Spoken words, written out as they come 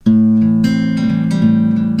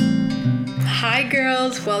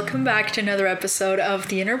girls, welcome back to another episode of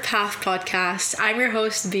the Inner Path podcast. I'm your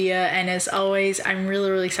host, Bia, and as always, I'm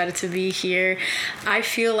really excited to be here. I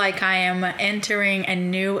feel like I am entering a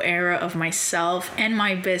new era of myself and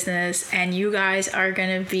my business, and you guys are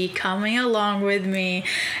going to be coming along with me.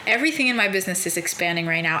 Everything in my business is expanding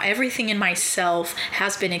right now. Everything in myself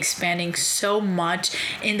has been expanding so much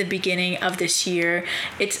in the beginning of this year.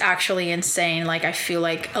 It's actually insane. Like, I feel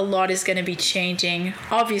like a lot is going to be changing,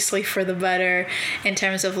 obviously for the better, in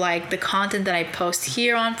terms of like the content that I post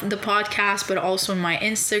here on the podcast, but also my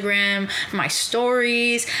Instagram, my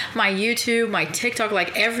stories, my YouTube, my TikTok.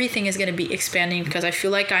 Like, everything is going to be expanding because I feel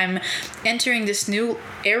like I'm entering this new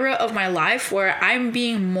era of my life where I'm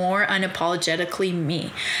being more unapologetically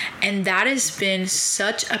me. And that has been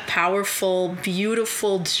such a powerful,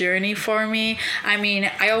 beautiful journey for me. I mean,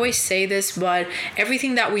 I always say this, but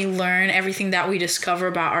everything that we learn, everything that we discover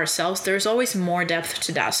about ourselves, there's always more depth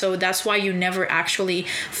to that. So that's why you never actually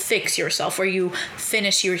fix yourself or you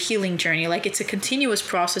finish your healing journey. Like, it's a continuous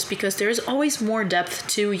process because there's always more depth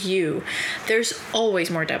to you. There's always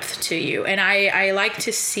more depth to you. And I like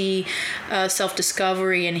to see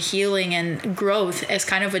self-discovery and healing and growth as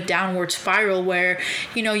kind of a downward spiral where,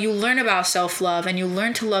 you know, you learn about self-love and you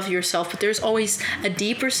learn to love yourself, but there's always a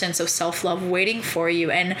deeper sense of self-love waiting for you.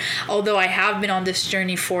 And although I have been on this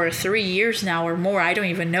journey for 3 years now or more, I don't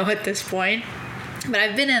even know at this point, but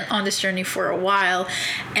I've been on this journey for a while,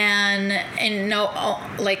 and no,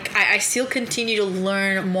 like I still continue to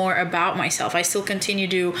learn more about myself. I still continue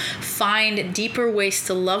to find deeper ways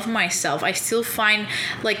to love myself. I still find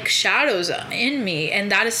like shadows in me,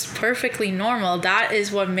 and that is perfectly normal. That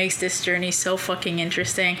is what makes this journey so fucking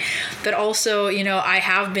interesting. But also, you know, I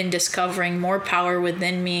have been discovering more power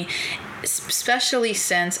within me, especially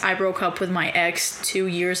since I broke up with my ex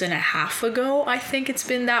 2.5 years ago. I think it's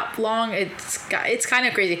been that long. It's kind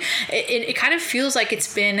of crazy. It kind of feels like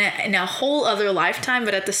it's been in a whole other lifetime,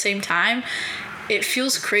 but at the same time, it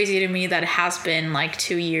feels crazy to me that it has been like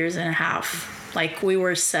 2.5 years. Like, we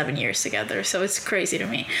were 7 years together, so it's crazy to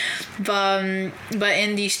me. But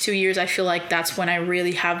in these 2 years, I feel like that's when I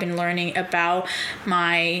really have been learning about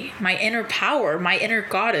my inner power, my inner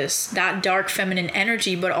goddess, that dark feminine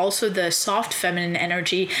energy, but also the soft feminine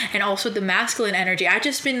energy, and also the masculine energy. I've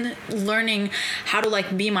just been learning how to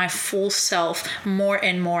like be my full self more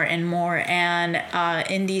and more and more. And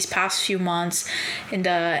in these past few months, in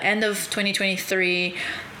the end of 2023,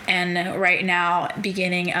 and right now,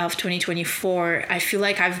 beginning of 2024, I feel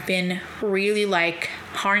like I've been really like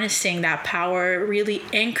harnessing that power, really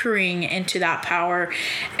anchoring into that power,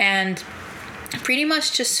 and pretty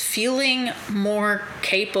much just feeling more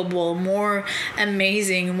capable, more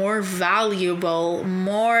amazing, more valuable,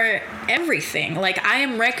 more everything. Like, I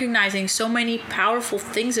am recognizing so many powerful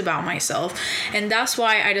things about myself, and that's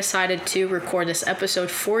why I decided to record this episode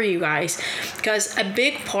for you guys, because a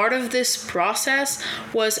big part of this process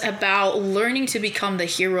was about learning to become the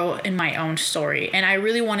hero in my own story. And I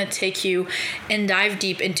really want to take you and dive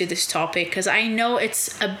deep into this topic because I know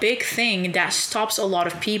it's a big thing that stops a lot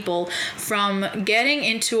of people from getting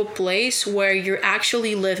into a place where you're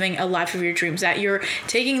actually living a life of your dreams, that you're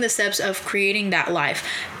taking the steps of creating that life.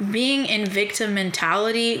 Being in victim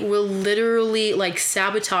mentality will literally like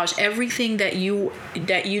sabotage everything that you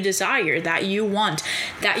desire, that you want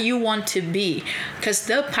to be. Because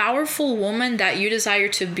the powerful woman that you desire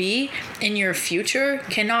to be in your future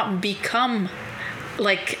cannot become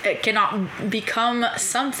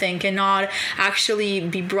something, cannot actually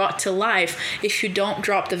be brought to life if you don't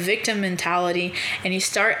drop the victim mentality and you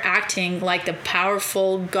start acting like the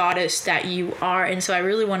powerful goddess that you are. And so I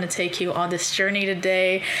really want to take you on this journey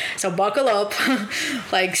today. So buckle up,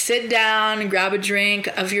 like sit down, grab a drink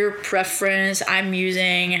of your preference. I'm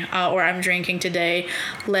using or I'm drinking today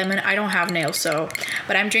lemon. I don't have nails,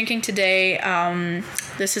 but I'm drinking today.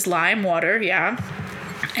 This is lime water, yeah.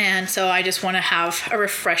 And so I just want to have a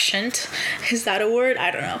refreshment. Is that a word?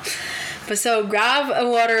 I don't know. But so grab a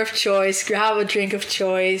water of choice, grab a drink of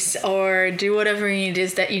choice, or do whatever it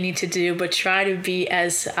is that you need to do. But try to be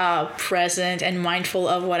as present and mindful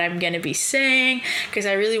of what I'm going to be saying, because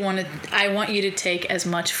I want you to take as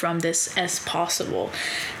much from this as possible.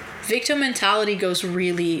 Victim mentality goes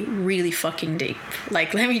really, really fucking deep.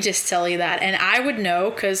 Like, let me just tell you that. And I would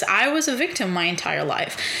know because I was a victim my entire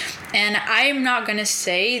life. And I'm not going to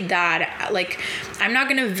say that, like, I'm not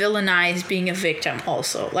going to villainize being a victim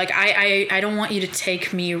also. Like, I don't want you to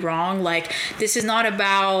take me wrong. Like, this is not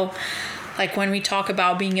about Like when we talk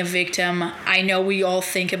about being a victim, I know we all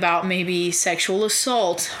think about maybe sexual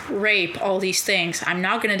assault, rape, all these things. I'm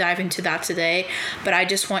not going to dive into that today, but I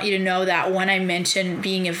just want you to know that when I mention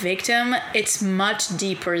being a victim, it's much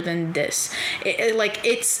deeper than this.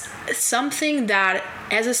 It's something that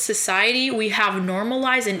as a society we have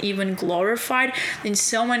normalized and even glorified in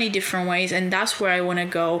so many different ways, and that's where I want to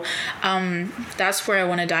go. That's where I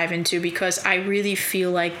want to dive into, because I really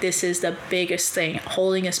feel like this is the biggest thing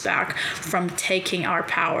holding us back from taking our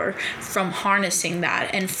power, from harnessing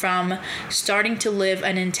that, and from starting to live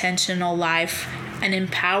an intentional life, an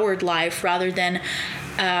empowered life, rather than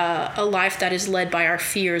a life that is led by our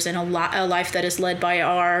fears, and a life that is led by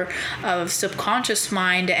our subconscious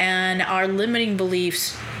mind and our limiting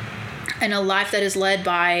beliefs, and a life that is led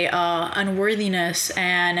by unworthiness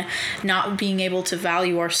and not being able to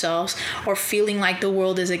value ourselves, or feeling like the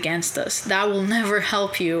world is against us. That will never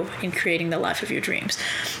help you in creating the life of your dreams.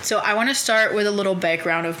 So I want to start with a little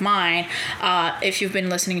background of mine. If you've been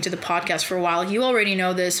listening to the podcast for a while, you already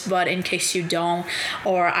know this, but in case you don't,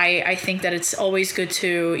 or I think that it's always good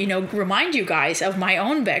to, remind you guys of my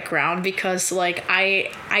own background, because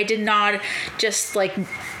I did not just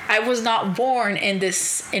I was not born in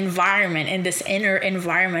this environment, in this inner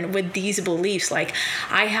environment with these beliefs.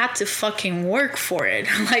 I had to fucking work for it.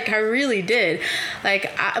 I really did.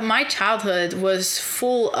 My childhood was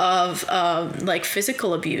full of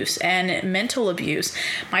physical abuse and mental abuse.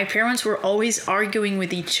 My parents were always arguing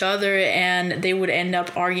with each other, and they would end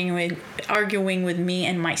up arguing with me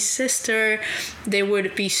and my sister. They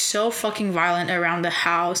would be so fucking violent around the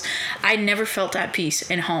house. I never felt at peace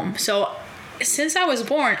in home. So since I was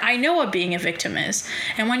born, I know what being a victim is.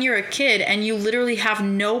 And when you're a kid and you literally have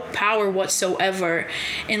no power whatsoever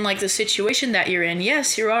in the situation that you're in,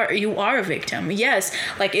 yes, you are a victim. Yes,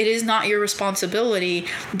 it is not your responsibility,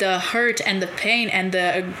 the hurt and the pain and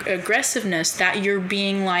the aggressiveness that you're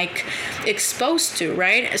being exposed to,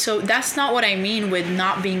 right? So that's not what I mean with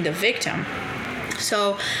not being the victim.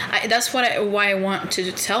 So that's why I want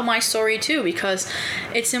to tell my story too, because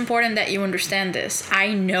it's important that you understand this.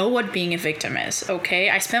 I know what being a victim is,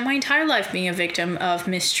 okay? I spent my entire life being a victim of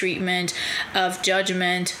mistreatment, of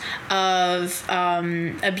judgment, of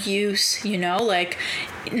abuse,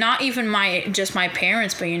 not even just my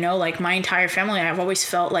parents, but my entire family. I've always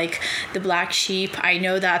felt like the black sheep. I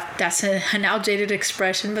know that that's an outdated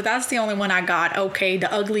expression, but that's the only one I got. Okay,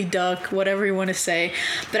 the ugly duck, whatever you want to say.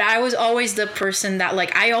 But I was always the person that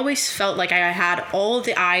I always felt like I had all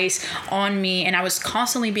the eyes on me, and I was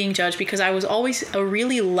constantly being judged because I was always a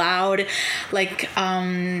really loud,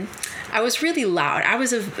 I was really loud. I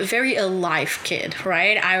was a very alive kid,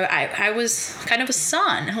 right? I was kind of a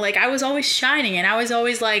sun. I was always shining, and I was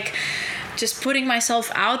always just putting myself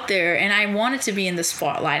out there, and I wanted to be in the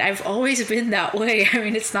spotlight. I've always been that way. I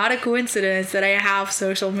mean, it's not a coincidence that I have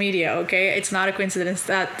social media, okay? It's not a coincidence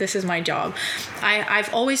that this is my job.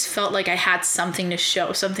 I've always felt like I had something to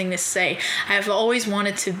show, something to say. I've always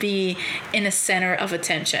wanted to be in the center of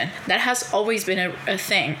attention. That has always been a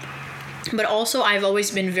thing. But also, I've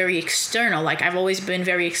always been very external. I've always been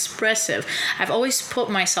very expressive. I've always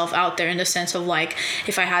put myself out there in the sense of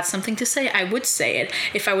if I had something to say, I would say it.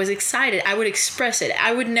 If I was excited, I would express it.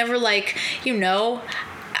 I would never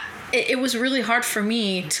it was really hard for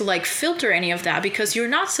me to filter any of that, because you're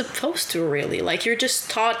not supposed to really. You're just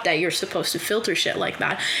taught that you're supposed to filter shit like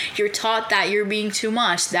that. You're taught that you're being too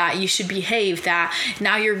much, that you should behave, that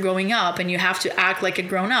now you're growing up and you have to act like a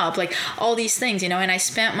grown up, all these things, and I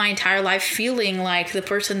spent my entire life feeling like the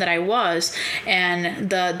person that I was, and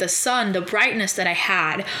the sun, the brightness that I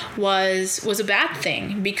had was a bad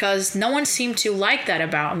thing, because no one seemed to like that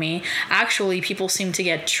about me. Actually, people seemed to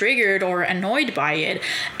get triggered or annoyed by it,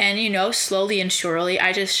 and slowly and surely,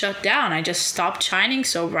 I just shut down. I just stopped shining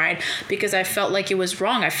so bright because I felt like it was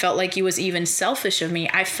wrong. I felt like it was even selfish of me.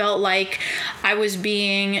 I felt like I was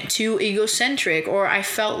being too egocentric, or I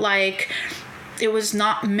felt like it was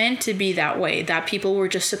not meant to be that way, that people were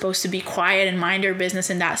just supposed to be quiet and mind their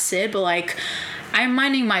business and that's it. But I'm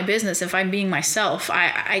minding my business if I'm being myself.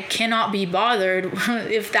 I cannot be bothered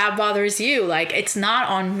if that bothers you. It's not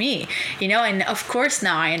on me, and of course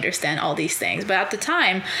now I understand all these things. But at the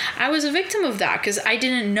time, I was a victim of that because I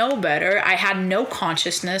didn't know better. I had no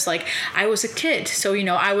consciousness. I was a kid. So,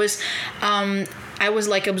 I was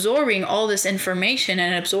absorbing all this information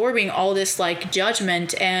and absorbing all this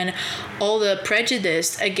judgment and all the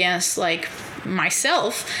prejudice against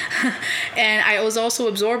myself. And I was also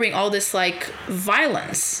absorbing all this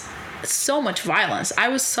violence, so much violence. I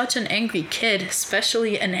was such an angry kid,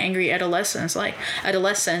 especially an angry adolescent. I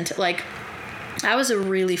was a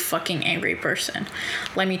really fucking angry person.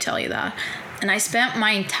 Let me tell you that. And I spent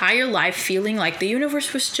my entire life feeling like the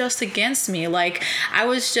universe was just against me. Like I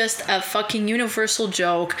was just a fucking universal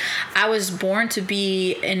joke. I was born to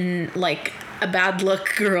be in like a bad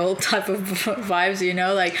luck girl type of vibes, you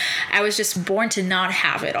know? Like I was just born to not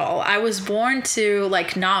have it all. I was born to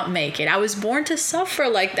like not make it. I was born to suffer.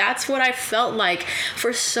 Like that's what I felt like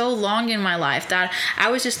for so long in my life, that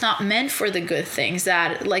I was just not meant for the good things,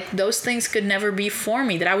 that like those things could never be for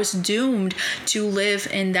me, that I was doomed to live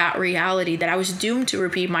in that reality, that I was doomed to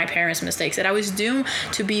repeat my parents' mistakes, that I was doomed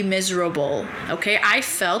to be miserable. Okay, I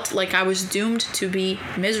felt like I was doomed to be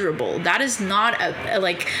miserable. That is not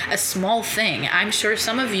a small thing. I'm sure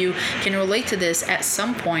some of you can relate to this at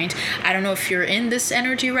some point. I don't know if you're in this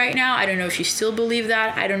energy right now. I don't know if you still believe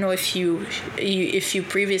that. I don't know if you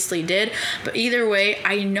previously did. But either way,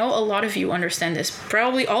 I know a lot of you understand this.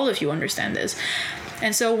 Probably all of you understand this.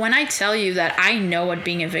 And so when I tell you that I know what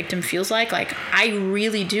being a victim feels like I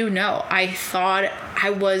really do know. I thought I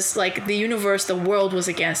was like the universe, the world was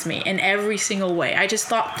against me in every single way. I just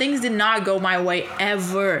thought things did not go my way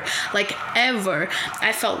ever. Like ever.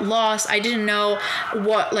 I felt lost. I didn't know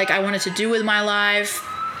what I wanted to do with my life.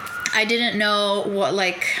 I didn't know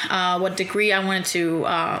what degree I wanted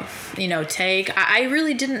to, take. I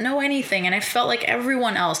really didn't know anything. And I felt like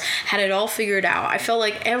everyone else had it all figured out. I felt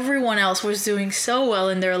like everyone else was doing so well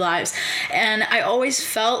in their lives. And I always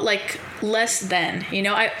felt like less than,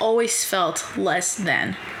 I always felt less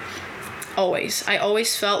than. I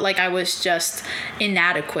always felt like I was just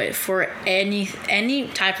inadequate for any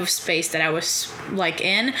type of space that I was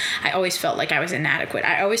in. I always felt like I was inadequate.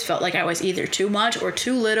 I always felt like I was either too much or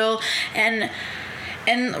too little, and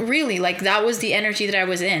really that was the energy that I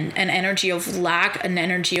was in, an energy of lack, an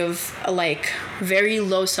energy of very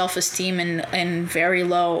low self-esteem and very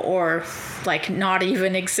low or not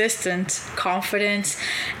even existent confidence,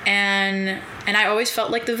 and I always felt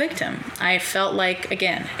like the victim. I felt like,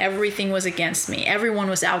 again, everything was against me. Everyone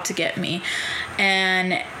was out to get me,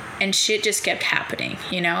 and shit just kept happening,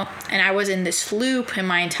 And I was in this loop in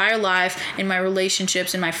my entire life, in my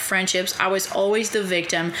relationships, in my friendships. I was always the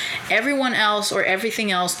victim. Everyone else or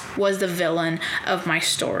everything else was the villain of my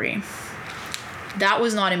story. That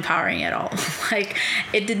was not empowering at all.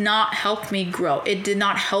 It did not help me grow. It did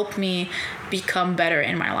not help me become better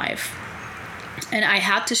in my life. And I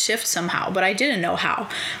had to shift somehow, but I didn't know how.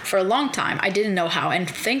 For a long time, I didn't know how. And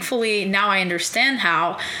thankfully, now I understand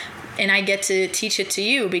how. And I get to teach it to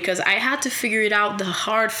you because I had to figure it out the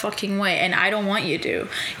hard fucking way. And I don't want you to,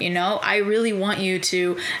 I really want you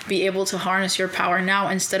to be able to harness your power now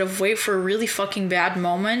instead of wait for a really fucking bad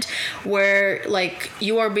moment where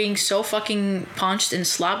you are being so fucking punched and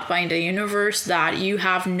slapped by the universe that you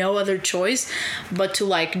have no other choice but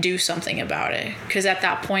to do something about it. Because at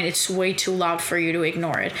that point, it's way too loud for you to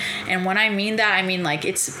ignore it. And when I mean that, I mean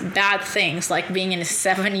it's bad things like being in a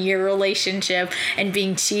 7-year relationship and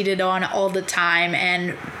being cheated on all the time,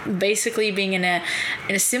 and basically being in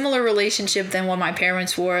a similar relationship than what my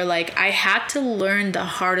parents were. I had to learn the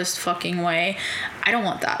hardest fucking way. I don't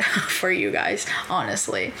want that for you guys,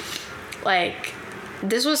 honestly.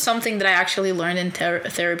 This was something that I actually learned in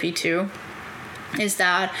therapy too. Is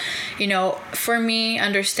that, for me,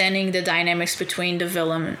 understanding the dynamics between the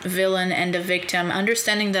villain and the victim,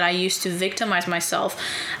 understanding that I used to victimize myself,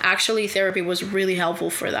 actually therapy was really helpful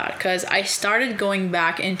for that, because I started going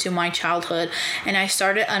back into my childhood and I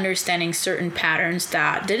started understanding certain patterns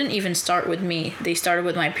that didn't even start with me. They started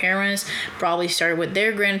with my parents, probably started with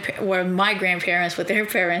their my grandparents with their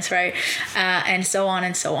parents, right? And so on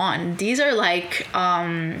and so on. These are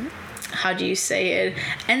how do you say it?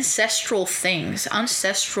 Ancestral things,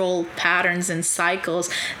 ancestral patterns and cycles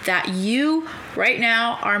that you right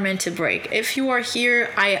now are meant to break. If you are here,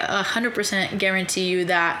 I 100% guarantee you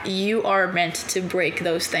that you are meant to break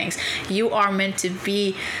those things. You are meant to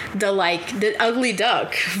be the ugly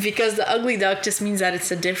duck, because the ugly duck just means that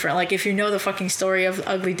it's a different, if you know the fucking story of the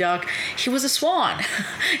ugly duck, he was a swan.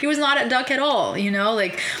 He was not a duck at all,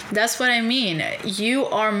 that's what I mean. You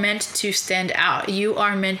are meant to stand out. You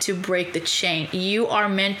are meant to break the chain. You are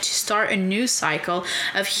meant to start a new cycle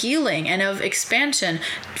of healing and of expansion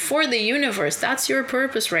for the universe. That's your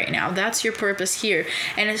purpose right now. That's your purpose here.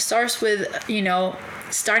 And it starts with,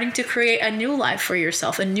 starting to create a new life for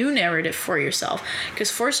yourself, a new narrative for yourself.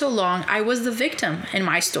 Because for so long, I was the victim in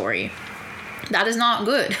my story. That is not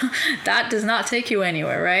good. That does not take you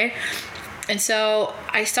anywhere, right? And so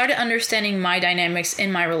I started understanding my dynamics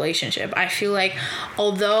in my relationship. I feel like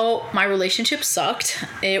although my relationship sucked,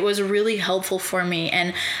 it was really helpful for me.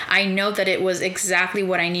 And I know that it was exactly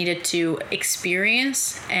what I needed to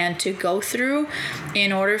experience and to go through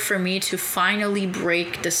in order for me to finally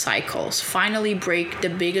break the cycles, finally break the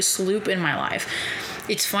biggest loop in my life.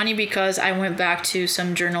 It's funny because I went back to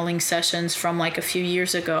some journaling sessions from like a few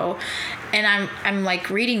years ago, and I'm like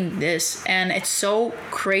reading this, and it's so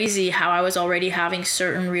crazy how I was already having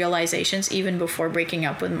certain realizations even before breaking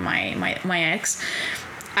up with my ex.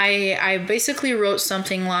 I basically wrote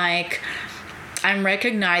something like, I'm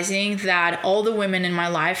recognizing that all the women in my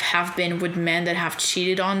life have been with men that have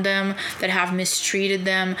cheated on them, that have mistreated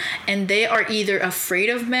them, and they are either afraid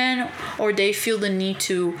of men or they feel the need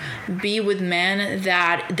to be with men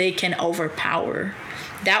that they can overpower.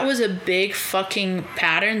 That was a big fucking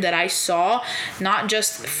pattern that I saw, not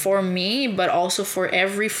just for me, but also for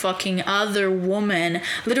every fucking other woman,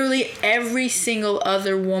 literally every single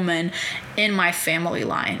other woman in my family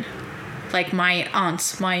line. Like my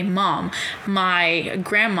aunts, my mom, my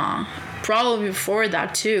grandma, probably before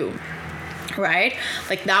that too, right?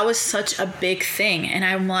 Like that was such a big thing. And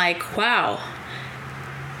I'm like, wow,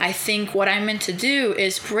 I think what I'm meant to do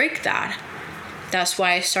is break that. That's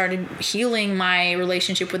why I started healing my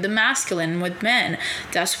relationship with the masculine, with men.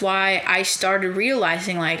 That's why I started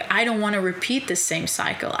realizing, like, I don't want to repeat the same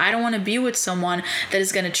cycle. I don't want to be with someone that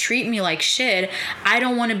is going to treat me like shit. I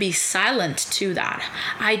don't want to be silent to that.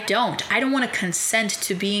 I don't want to consent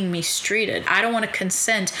to being mistreated. I don't want to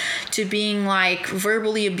consent to being, like,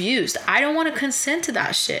 verbally abused. I don't want to consent to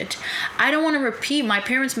that shit. I don't want to repeat my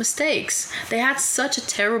parents' mistakes. They had such a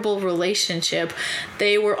terrible relationship.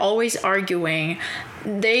 They were always arguing.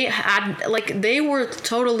 They were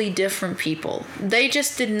totally different people. They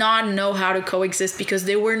just did not know how to coexist because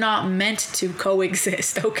they were not meant to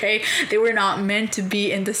coexist, okay? They were not meant to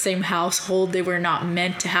be in the same household. They were not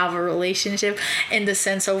meant to have a relationship in the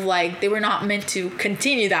sense of, like, they were not meant to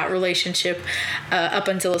continue that relationship up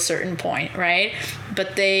until a certain point, right?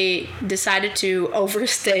 But they decided to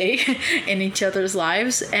overstay in each other's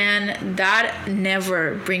lives, and that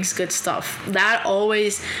never brings good stuff. That's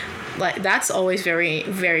always very,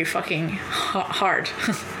 very fucking hard.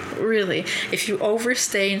 Really. If you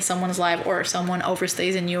overstay in someone's life or someone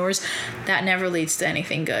overstays in yours, that never leads to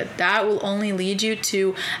anything good. That will only lead you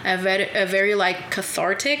to a very like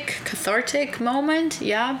cathartic moment,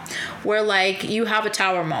 yeah, where like you have a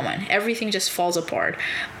tower moment. Everything just falls apart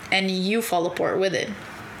and you fall apart with it.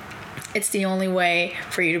 It's the only way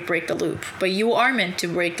for you to break the loop. But you are meant to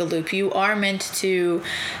break the loop. You are meant to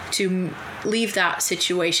leave that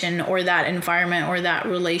situation or that environment or that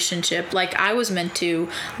relationship. Like I was meant to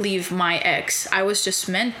leave my ex. I was just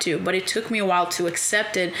meant to, but it took me a while to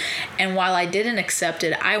accept it. And while I didn't accept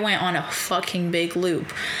it, I went on a fucking big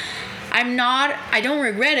loop. I don't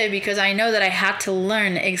regret it because I know that I had to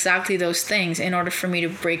learn exactly those things in order for me to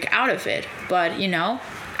break out of it. But, you know,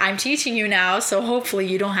 I'm teaching you now, so hopefully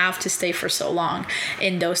you don't have to stay for so long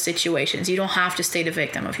in those situations. You don't have to stay the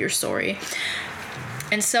victim of your story.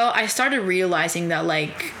 And so I started realizing that,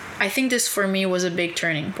 like, I think this for me was a big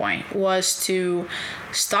turning point, was to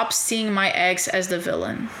stop seeing my ex as the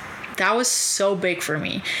villain. That was so big for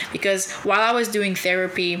me because while I was doing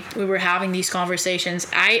therapy, we were having these conversations.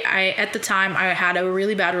 I at the time, I had a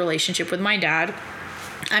really bad relationship with my dad.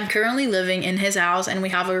 I'm currently living in his house and we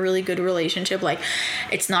have a really good relationship. Like,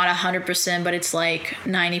 it's not 100%, but it's like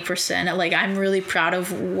 90%. Like, I'm really proud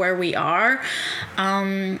of where we are.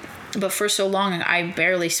 But for so long, I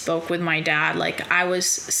barely spoke with my dad. Like, I was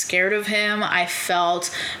scared of him. I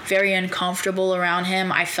felt very uncomfortable around him.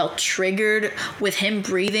 I felt triggered with him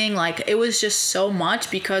breathing. Like, it was just so much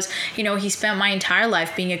because, you know, he spent my entire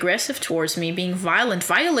life being aggressive towards me, being violent,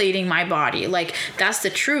 violating my body. Like, that's the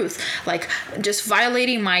truth. Like, just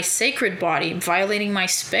violating my sacred body, violating my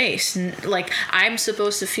space. Like, I'm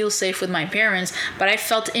supposed to feel safe with my parents, but I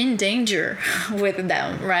felt in danger with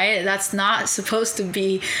them, right? That's not supposed to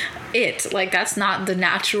be it. Like, that's not the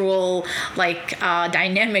natural, like,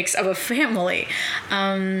 dynamics of a family.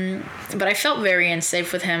 But I felt very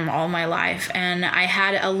unsafe with him all my life, and I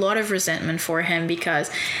had a lot of resentment for him because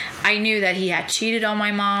I knew that he had cheated on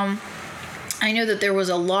my mom. I knew that there was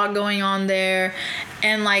a lot going on there,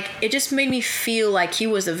 and like it just made me feel like he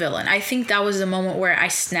was a villain. I think that was the moment where I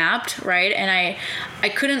snapped, right? And I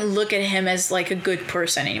couldn't look at him as like a good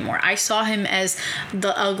person anymore. I saw him as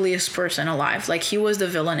the ugliest person alive. Like, he was the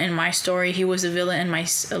villain in my story. He was the villain in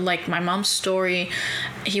my mom's story.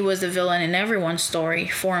 He was the villain in everyone's story.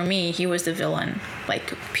 For me, he was the villain,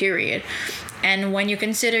 like, period. And when you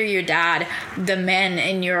consider your dad, the man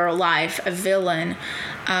in your life, a villain,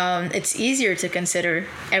 it's easier to consider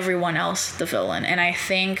everyone else the villain. And I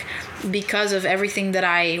think because of everything that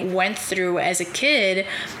I went through as a kid,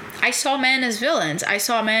 I saw men as villains. I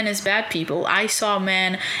saw men as bad people. I saw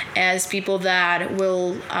men as people that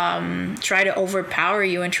will try to overpower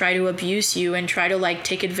you and try to abuse you and try to like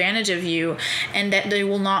take advantage of you, and that they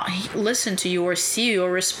will not listen to you or see you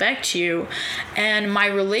or respect you. And my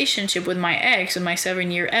relationship with my ex, and my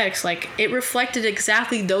 7-year ex, like it reflected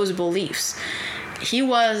exactly those beliefs. He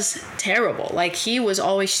was terrible. Like, he was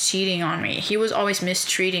always cheating on me. He was always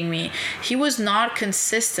mistreating me. He was not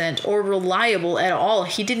consistent or reliable at all.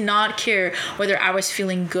 He did not care whether I was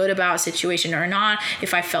feeling good about a situation or not,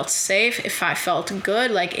 if I felt safe, if I felt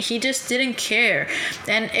good. Like, he just didn't care.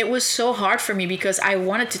 And it was so hard for me because I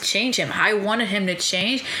wanted to change him. I wanted him to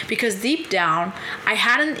change because deep down, I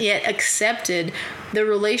hadn't yet accepted the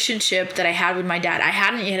relationship that I had with my dad. I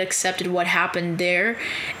hadn't yet accepted what happened there.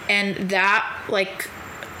 And that, like,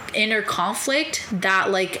 inner conflict, that,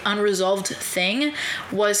 like, unresolved thing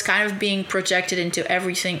was kind of being projected into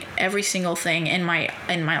every single thing in my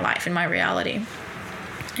life, in my reality.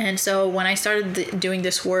 And so when I started doing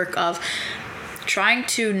this work of trying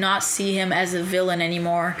to not see him as a villain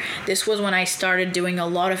anymore, this was when I started doing a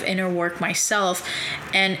lot of inner work myself.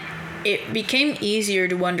 And it became easier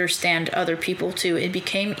to understand other people too. It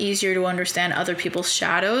became easier to understand other people's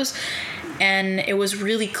shadows. And it was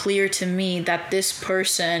really clear to me that this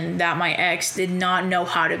person, that my ex, did not know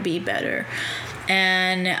how to be better.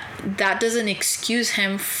 And that doesn't excuse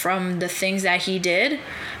him from the things that he did.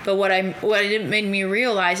 But what it made me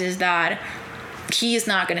realize is that he is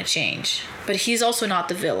not going to change. But he's also not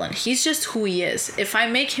the villain. He's just who he is. If I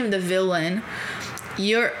make him the villain,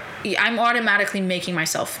 I'm automatically making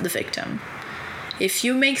myself the victim. If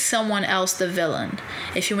you make someone else the villain,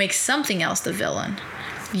 if you make something else the villain,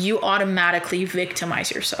 you automatically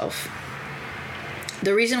victimize yourself.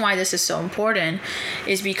 The reason why this is so important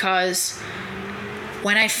is because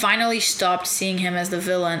when I finally stopped seeing him as the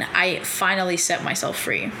villain, I finally set myself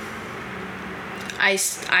free. I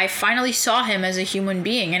finally saw him as a human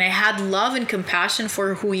being, and I had love and compassion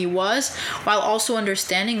for who he was, while also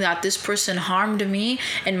understanding that this person harmed me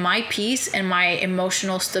and my peace and my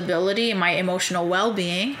emotional stability and my emotional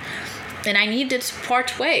well-being, and I needed to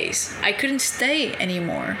part ways. I couldn't stay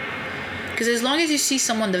anymore. Because as long as you see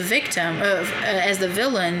someone the victim as the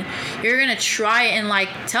villain, you're gonna try and like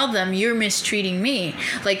tell them you're mistreating me,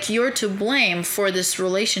 like you're to blame for this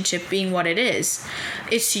relationship being what it is.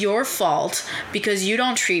 It's your fault because you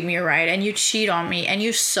don't treat me right and you cheat on me and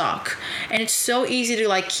you suck. And it's so easy to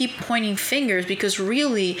like keep pointing fingers because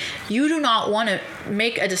really you do not want to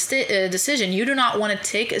make a decision. You do not want to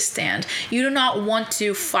take a stand. You do not want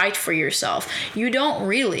to fight for yourself. You don't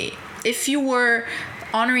really. If you were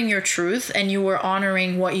honoring your truth and you were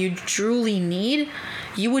honoring what you truly need,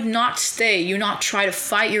 you would not stay. You would not try to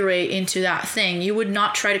fight your way into that thing. You would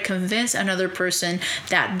not try to convince another person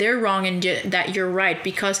that they're wrong and that you're right,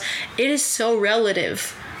 because it is so relative.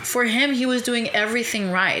 For him, he was doing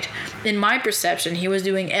everything right. In my perception, he was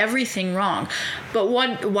doing everything wrong. But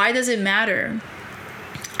why does it matter?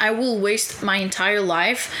 I will waste my entire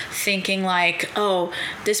life thinking like, oh,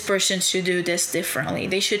 this person should do this differently.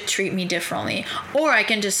 They should treat me differently. Or I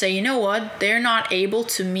can just say, you know what? They're not able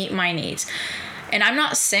to meet my needs. And I'm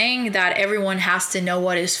not saying that everyone has to know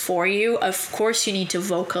what is for you. Of course, you need to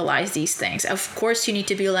vocalize these things. Of course, you need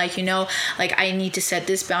to be like, you know, like I need to set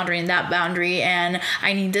this boundary and that boundary, and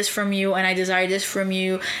I need this from you, and I desire this from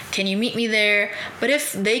you. Can you meet me there? But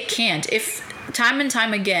if they can't, if time and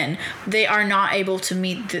time again, they are not able to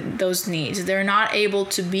meet those needs, they're not able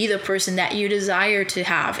to be the person that you desire to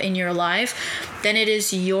have in your life, then it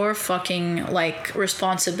is your fucking like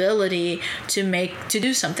responsibility to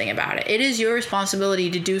do something about it. It is your responsibility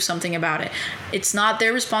to do something about it. It's not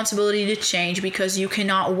their responsibility to change, because you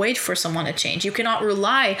cannot wait for someone to change. You cannot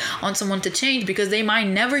rely on someone to change because they might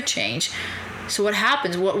never change. So what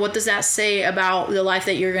happens? What does that say about the life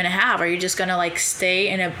that you're going to have? Are you just going to like stay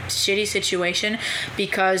in a shitty situation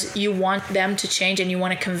because you want them to change and you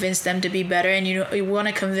want to convince them to be better, and you want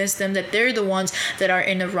to convince them that they're the ones that are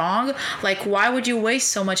in the wrong? Like, why would you waste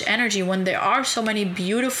so much energy when there are so many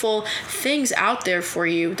beautiful things out there for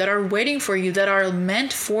you that are waiting for you, that are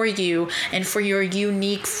meant for you and for your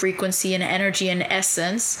unique frequency and energy and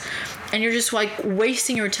essence? And you're just like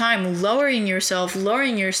wasting your time, lowering yourself,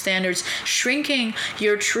 lowering your standards, shrinking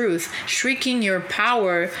your truth, shrinking your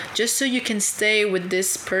power, just so you can stay with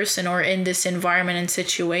this person or in this environment and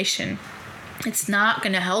situation. It's not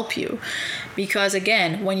going to help you, Because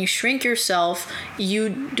again, when you shrink yourself,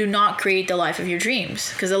 you do not create the life of your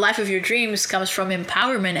dreams, because the life of your dreams comes from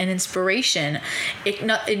empowerment and inspiration.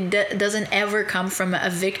 It doesn't ever come from a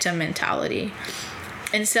victim mentality.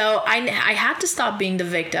 And so I had to stop being the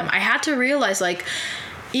victim. I had to realize, like,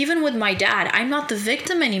 even with my dad, I'm not the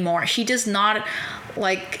victim anymore. He doesn't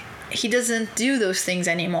do those things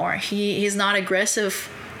anymore. He's not aggressive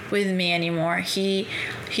with me anymore. He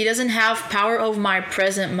doesn't have power over my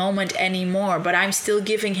present moment anymore, but I'm still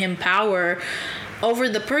giving him power over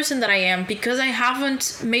the person that I am, because I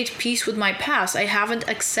haven't made peace with my past. I haven't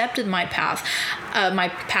accepted my past.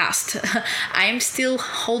 I am still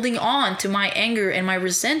holding on to my anger and my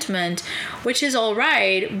resentment, which is all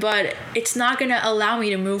right, but it's not going to allow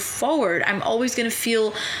me to move forward. I'm always going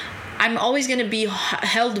to be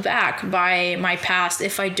held back by my past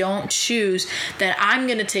if I don't choose that I'm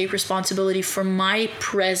going to take responsibility for my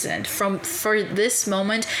present. For this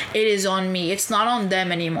moment, it is on me. It's not on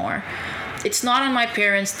them anymore. It's not on my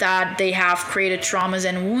parents that they have created traumas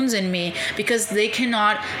and wounds in me, because they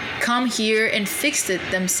cannot come here and fix it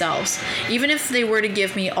themselves. Even if they were to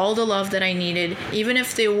give me all the love that I needed, even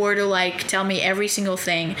if they were to tell me every single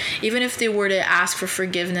thing, even if they were to ask for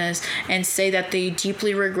forgiveness and say that they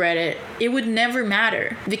deeply regret it, it would never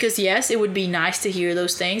matter. Because yes, it would be nice to hear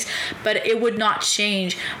those things, but it would not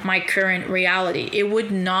change my current reality. It would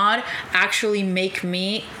not actually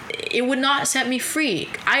it would not set me free.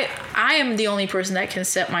 I am the only person that can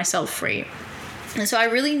set myself free. And so I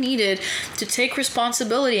really needed to take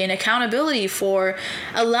responsibility and accountability for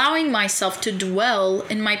allowing myself to dwell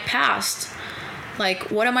in my past.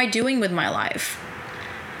 Like, what am I doing with my life?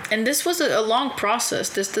 And this was a long process.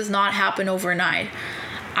 This does not happen overnight.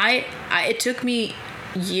 It took me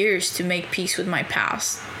years to make peace with my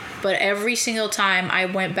past. But every single time I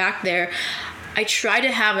went back there, I try to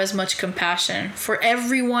have as much compassion for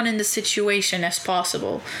everyone in the situation as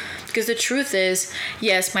possible. Because the truth is,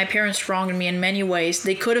 yes, my parents wronged me in many ways.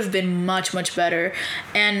 They could have been much, much better.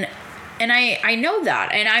 And I know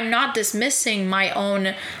that. And I'm not dismissing my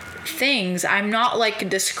own things. I'm not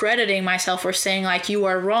discrediting myself or saying you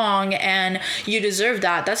are wrong and you deserve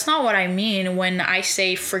that. That's not what I mean when I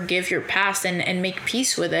say forgive your past and make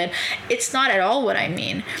peace with it. It's not at all what I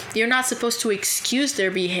mean. You're not supposed to excuse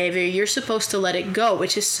their behavior. You're supposed to let it go,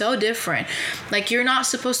 which is so different. You're not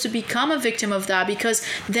supposed to become a victim of that, because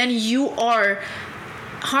then you are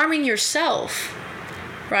harming yourself.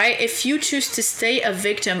 Right? If you choose to stay a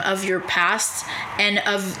victim of your past and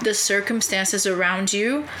of the circumstances around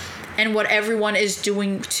you and what everyone is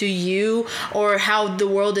doing to you, or how the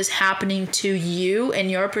world is happening to you and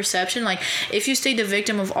your perception, if you stay the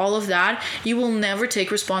victim of all of that, you will never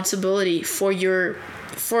take responsibility for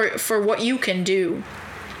what you can do.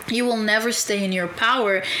 You will never stay in your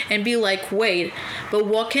power and be wait, but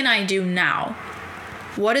what can I do now?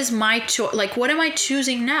 What is my choice? What am I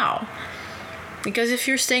choosing now? Because if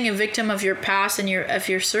you're staying a victim of your past and of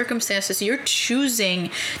your circumstances, you're choosing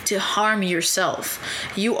to harm yourself.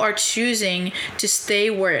 You are choosing to stay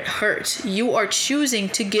where it hurts. You are choosing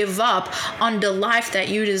to give up on the life that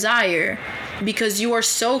you desire, because you are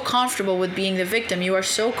so comfortable with being the victim. You are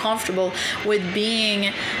so comfortable with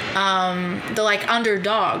being the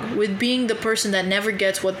underdog, with being the person that never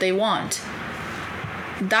gets what they want.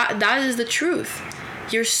 That is the truth.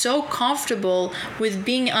 You're so comfortable with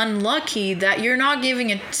being unlucky that you're not giving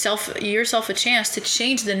yourself a chance to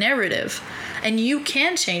change the narrative. And you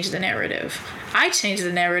can change the narrative. I changed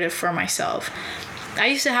the narrative for myself. I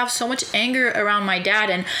used to have so much anger around my dad,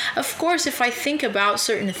 and of course, if I think about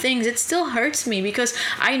certain things, it still hurts me, because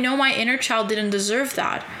I know my inner child didn't deserve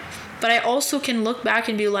that. But I also can look back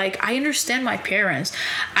and be I understand my parents.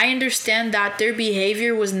 I understand that their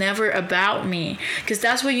behavior was never about me. Because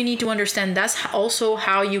that's what you need to understand. That's also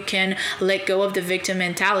how you can let go of the victim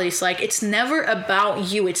mentality. It's it's never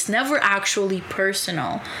about you. It's never actually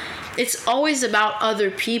personal. It's always about other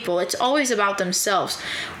people. It's always about themselves.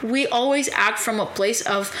 We always act from a place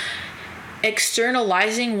of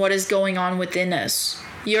externalizing what is going on within us.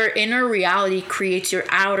 Your inner reality creates your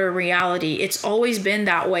outer reality. It's always been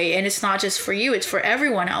that way, and it's not just for you, it's for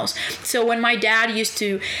everyone else. So when my dad used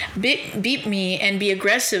to beat me and be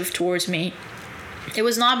aggressive towards me, it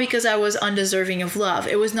was not because I was undeserving of love.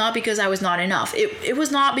 It was not because I was not enough. It was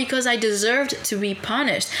not because I deserved to be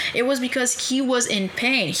punished. It was because he was in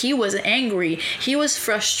pain. He was angry. He was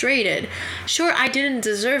frustrated. Sure, I didn't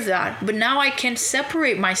deserve that, but now I can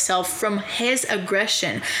separate myself from his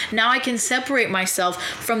aggression. Now I can separate myself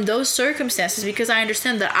from those circumstances, because I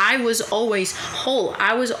understand that I was always whole.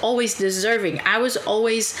 I was always deserving. I was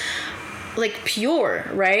always pure,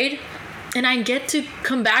 right? And I get to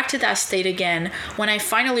come back to that state again when I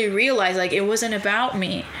finally realize like it wasn't about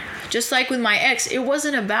me. Just like with my ex, it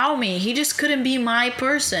wasn't about me. He just couldn't be my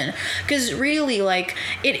person. Because really, like,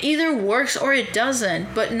 it either works or it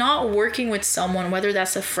doesn't. But not working with someone, whether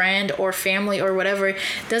that's a friend or family or whatever,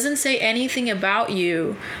 doesn't say anything about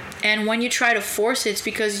you. And when you try to force it, it's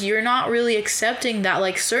because you're not really accepting that,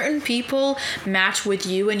 like, certain people match with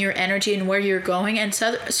you and your energy and where you're going, and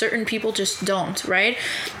certain people just don't, right?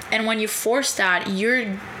 And when you force that,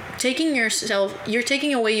 you're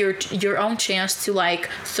taking away your own chance to,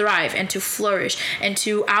 like, thrive and to flourish and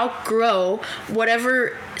to outgrow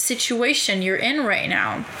whatever situation you're in right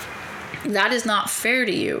now. That is not fair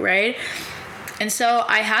to you, right? And so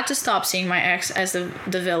I had to stop seeing my ex as the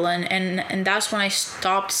villain, and that's when I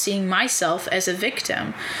stopped seeing myself as a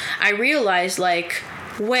victim. I realized, like,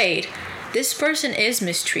 wait, this person is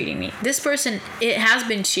mistreating me. This person, it has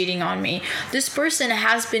been cheating on me. This person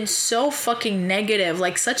has been so fucking negative,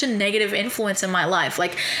 like such a negative influence in my life.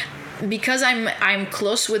 Like, because I'm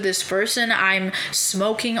close with this person, I'm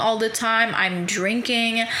smoking all the time, I'm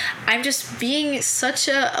drinking, I'm just being such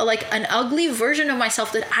a like an ugly version of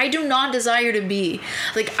myself that I do not desire to be.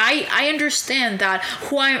 Like, I understand that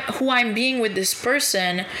who I'm being with this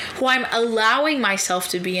person, who I'm allowing myself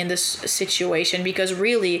to be in this situation, because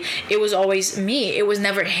really it was always me. It was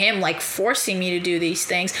never him, like, forcing me to do these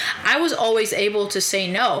things. I was always able to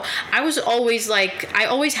say no. I was always like, I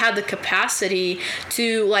always had the capacity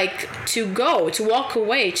to, like, to walk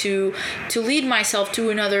away, to lead myself to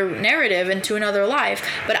another narrative and to another life.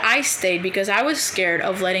 But I stayed because I was scared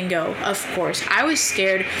of letting go. Of course, I was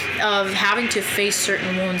scared of having to face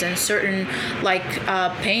certain wounds and certain, like,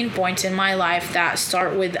 pain points in my life that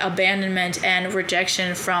start with abandonment and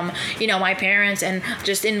rejection from, you know, my parents, and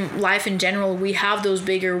just in life in general. We have those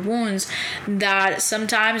bigger wounds that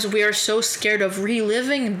sometimes we are so scared of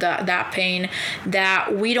reliving that pain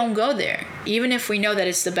that we don't go there, even if we know that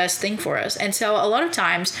it's the best thing for us. And so a lot of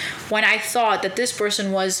times when I thought that this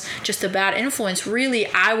person was just a bad influence, really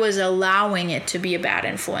I was allowing it to be a bad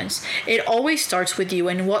influence. It always starts with you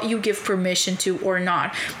and what you give permission to or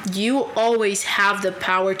not. You always have the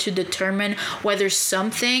power to determine whether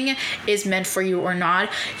something is meant for you or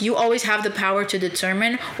not. You always have the power to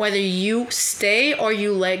determine whether you stay or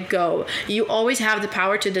you let go. You always have the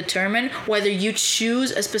power to determine whether you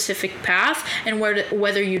choose a specific path and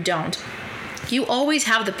whether you don't. You always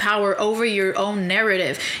have the power over your own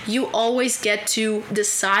narrative. You always get to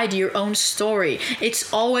decide your own story.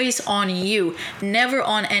 It's always on you, never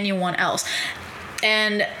on anyone else.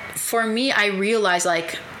 And for me, I realized,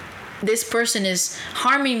 like, this person is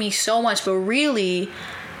harming me so much, but really,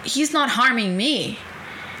 he's not harming me.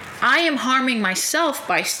 I am harming myself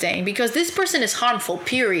by staying, because this person is harmful,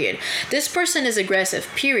 period. This person is aggressive,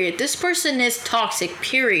 period. This person is toxic,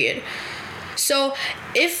 period. So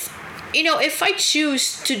if I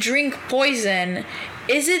choose to drink poison,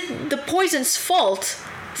 is it the poison's fault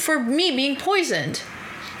for me being poisoned?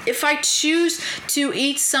 If I choose to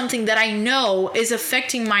eat something that I know is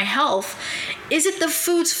affecting my health, is it the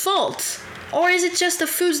food's fault? Or is it just the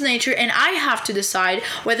food's nature and I have to decide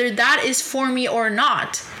whether that is for me or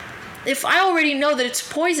not? If I already know that it's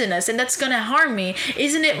poisonous and that's going to harm me,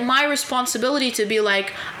 isn't it my responsibility to be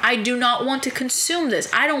like, I do not want to consume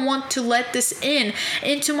this. I don't want to let this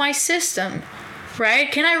into my system,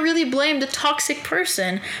 right? Can I really blame the toxic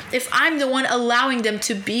person if I'm the one allowing them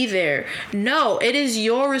to be there? No, it is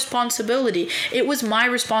your responsibility. It was my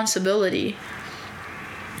responsibility.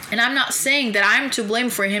 And I'm not saying that I'm to blame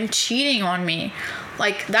for him cheating on me.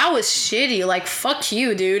 Like, that was shitty. Like, fuck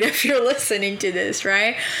you, dude, if you're listening to this,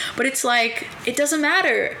 right? But it's like, it doesn't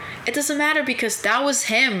matter. It doesn't matter because that was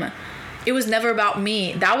him. It was never about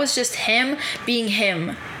me. That was just him being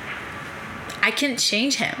him. I can't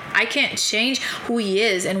change him. I can't change who he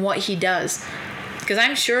is and what he does. Because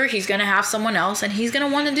I'm sure he's going to have someone else and he's going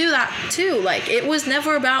to want to do that too. Like, it was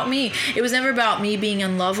never about me. It was never about me being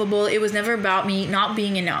unlovable. It was never about me not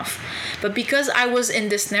being enough. But because I was in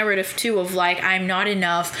this narrative too of, like, I'm not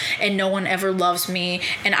enough and no one ever loves me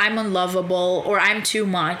and I'm unlovable or I'm too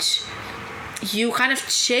much, you kind of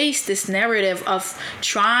chase this narrative of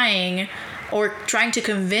trying to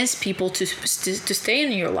convince people to stay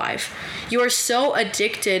in your life. You are so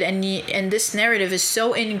addicted and this narrative is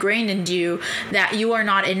so ingrained in you that you are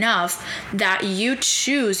not enough, that you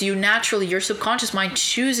naturally, your subconscious mind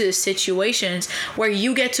chooses situations where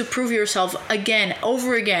you get to prove yourself again,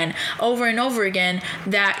 over and over again,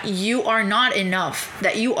 that you are not enough,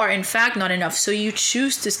 that you are in fact not enough. So you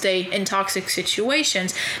choose to stay in toxic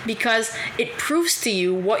situations because it proves to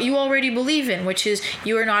you what you already believe in, which is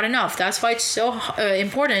you are not enough. That's why it's so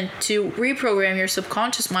important to reprogram your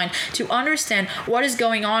subconscious mind to understand what is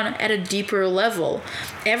going on at a deeper level.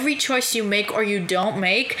 Every choice you make or you don't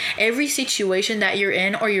make, every situation that you're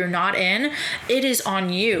in or you're not in, it is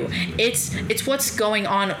on you. It's what's going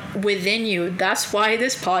on within you. That's why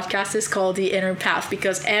this podcast is called The Inner Path,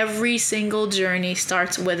 because every single journey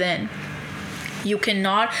starts within. You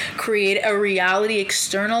cannot create a reality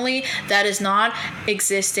externally that is not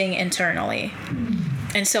existing internally.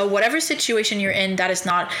 And so whatever situation you're in that is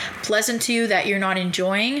not pleasant to you, that you're not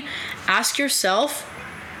enjoying, ask yourself,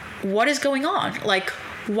 what is going on? Like,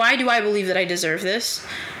 why do I believe that I deserve this?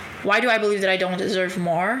 Why do I believe that I don't deserve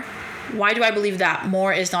more? Why do I believe that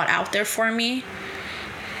more is not out there for me?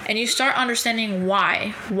 And you start understanding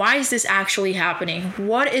why. Why is this actually happening?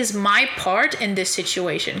 What is my part in this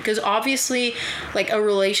situation? Because obviously, like a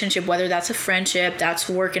relationship, whether that's a friendship, that's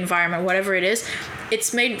work environment, whatever it is,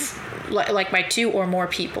 it's made like by two or more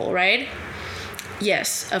people, right?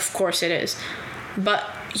 Yes, of course it is. But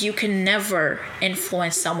you can never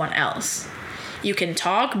influence someone else. You can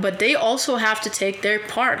talk, but they also have to take their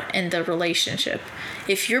part in the relationship.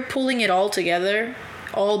 If you're pulling it all together,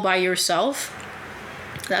 all by yourself,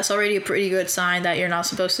 that's already a pretty good sign that you're not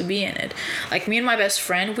supposed to be in it. Like me and my best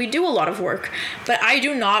friend, we do a lot of work, but I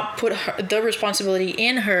do not put the responsibility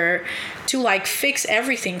in her to like fix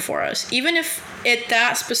everything for us. Even if at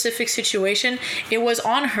that specific situation, it was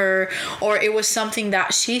on her, or it was something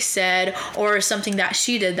that she said or something that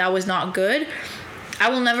she did that was not good, I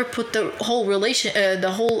will never put the whole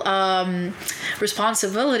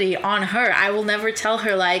responsibility on her. I will never tell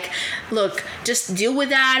her like, look, just deal with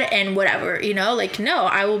that and whatever, like, no,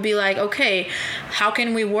 I will be like, okay, how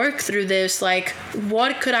can we work through this? Like,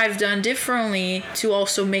 what could I have done differently to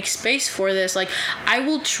also make space for this? Like, I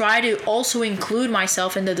will try to also include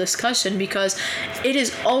myself in the discussion, because it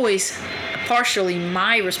is always partially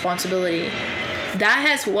my responsibility. That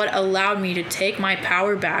has what allowed me to take my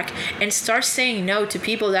power back and start saying no to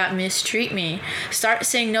people that mistreat me. Start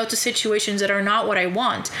saying no to situations that are not what I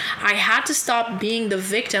want. I had to stop being the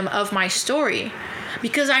victim of my story,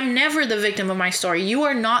 because I'm never the victim of my story. You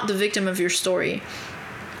are not the victim of your story.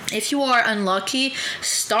 If you are unlucky,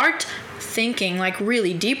 start thinking, like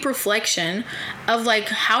really deep reflection of like,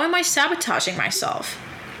 how am I sabotaging myself?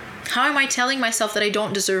 How am I telling myself that I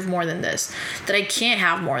don't deserve more than this? That I can't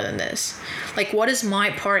have more than this? Like, what is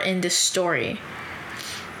my part in this story?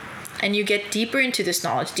 And you get deeper into this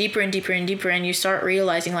knowledge, deeper and deeper and deeper, and you start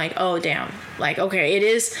realizing like, oh, damn. Like, okay, it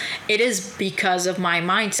is because of my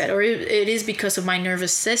mindset, or it is because of my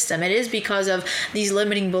nervous system. It is because of these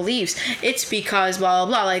limiting beliefs. It's because blah,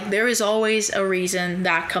 blah, blah. Like, there is always a reason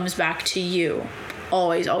that comes back to you.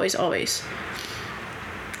 Always, always, always.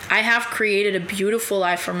 I have created a beautiful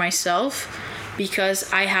life for myself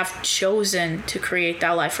because I have chosen to create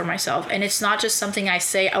that life for myself. And it's not just something I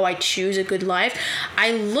say, oh, I choose a good life.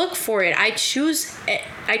 I look for it. I choose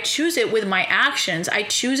it with my actions. I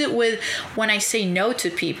choose it with when I say no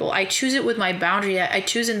to people. I choose it with my boundary. I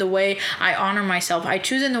choose in the way I honor myself. I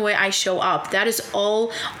choose in the way I show up. That is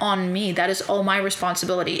all on me. That is all my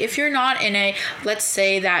responsibility. If you're not in let's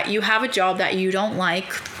say that you have a job that you don't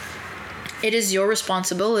like, it is your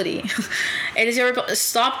responsibility.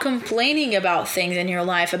 Stop complaining about things in your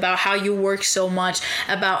life, about how you work so much,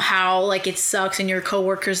 about how like it sucks and your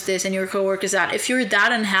coworkers this and your coworkers that. If you're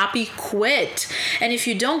that unhappy, quit. And if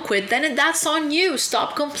you don't quit, then that's on you.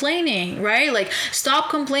 Stop complaining, right? Like, stop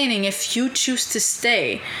complaining if you choose to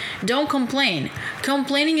stay. Don't complain.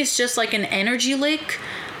 Complaining is just like an energy leak.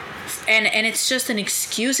 And it's just an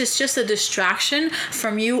excuse. It's just a distraction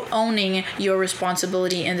from you owning your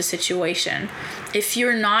responsibility in the situation. If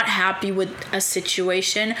you're not happy with a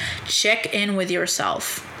situation, check in with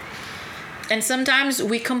yourself. And sometimes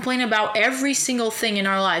we complain about every single thing in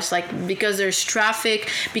our lives, like because there's traffic,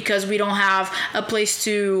 because we don't have a place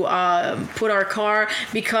to put our car,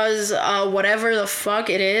 because whatever the fuck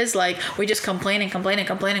it is, like we just complain and complain and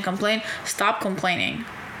complain and complain. Stop complaining.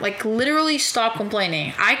 Like, literally stop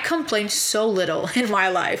complaining. I complain so little in my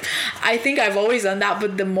life. I think I've always done that,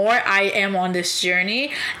 but the more I am on this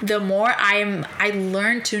journey, the more I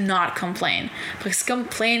learn to not complain. Because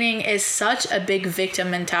complaining is such a big victim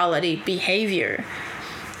mentality behavior.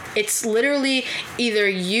 It's literally either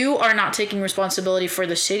you are not taking responsibility for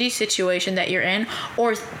the shitty situation that you're in,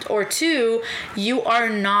 or two, you are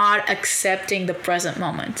not accepting the present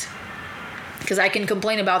moment. Because I can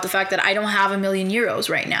complain about the fact that I don't have €1 million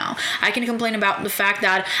right now. I can complain about the fact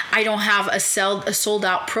that I don't have a sold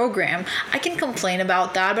out program. I can complain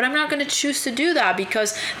about that, but I'm not going to choose to do that,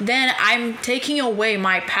 because then I'm taking away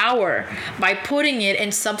my power by putting it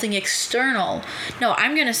in something external. No,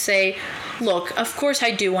 I'm going to say, look, of course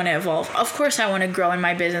I do want to evolve. Of course I want to grow in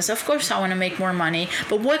my business. Of course I want to make more money.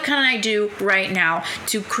 But what can I do right now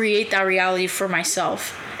to create that reality for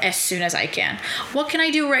myself as soon as I can? What can I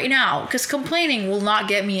do right now? Because complaining will not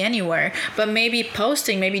get me anywhere. But maybe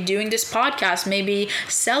posting, maybe doing this podcast, maybe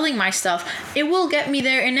selling my stuff, it will get me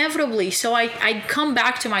there inevitably. So I come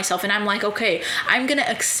back to myself and I'm like, okay, I'm going to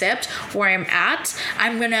accept where I'm at.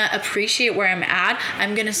 I'm going to appreciate where I'm at.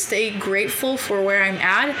 I'm going to stay grateful for where I'm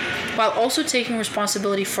at, while also taking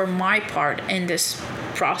responsibility for my part in this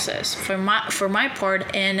process, for my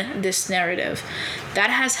part in this narrative. That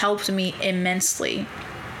has helped me immensely.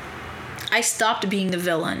 I stopped being the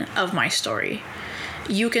villain of my story.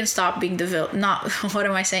 You can stop being the villain. Not, what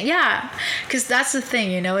am I saying? Yeah, because that's the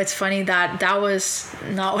thing, it's funny that was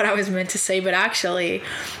not what I was meant to say, but actually,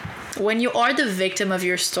 when you are the victim of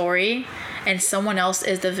your story and someone else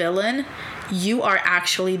is the villain, you are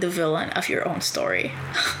actually the villain of your own story.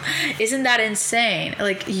 Isn't that insane?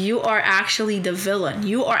 Like, you are actually the villain.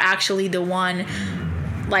 You are actually the one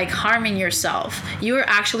harming yourself. You are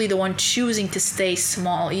actually the one choosing to stay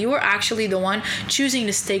small. You are actually the one choosing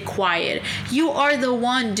to stay quiet. You are the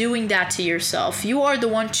one doing that to yourself. You are the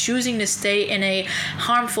one choosing to stay in a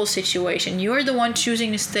harmful situation. You are the one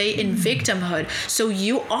choosing to stay in victimhood. So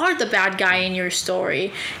you are the bad guy in your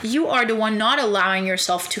story. You are the one not allowing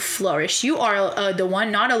yourself to flourish. You are the one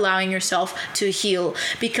not allowing yourself to heal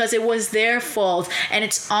because it was their fault and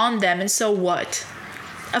it's on them. And so what?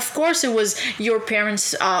 Of course, it was your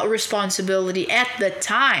parents' responsibility at the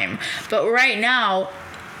time, but right now,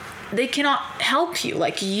 they cannot help you.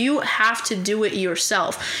 You have to do it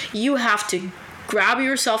yourself. You have to grab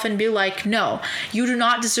yourself and be like, no, you do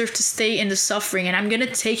not deserve to stay in the suffering, and I'm going to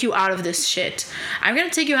take you out of this shit. I'm going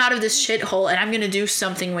to take you out of this shithole, and I'm going to do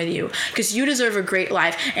something with you, because you deserve a great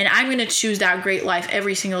life, and I'm going to choose that great life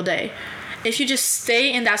every single day. If you just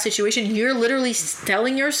stay in that situation, you're literally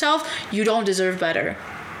telling yourself you don't deserve better.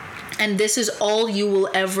 And this is all you will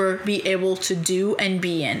ever be able to do and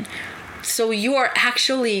be in. So you are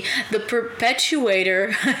actually the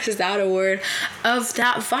perpetuator, is that a word, of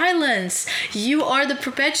that violence. You are the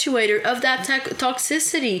perpetuator of that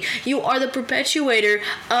toxicity. You are the perpetuator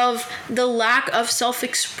of the lack of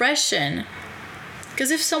self-expression. Because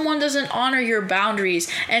if someone doesn't honor your boundaries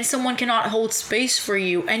and someone cannot hold space for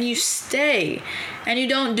you and you stay and you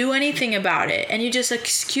don't do anything about it and you just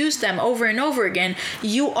excuse them over and over again,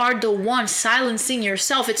 you are the one silencing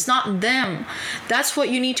yourself. It's not them. That's what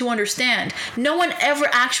you need to understand. No one ever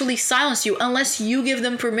actually silenced you unless you give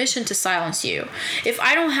them permission to silence you. If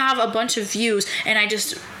I don't have a bunch of views and I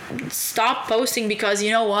just stop posting because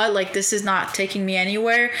this is not taking me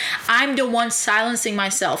anywhere, I'm the one silencing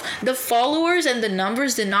myself. The followers and the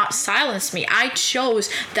numbers did not silence me. I chose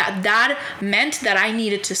that meant that I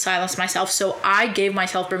needed to silence myself, so I gave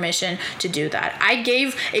myself permission to do that. I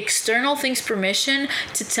gave external things permission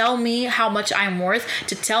to tell me how much I'm worth,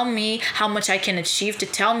 to tell me how much I can achieve, to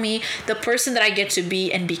tell me the person that I get to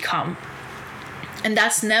be and become. And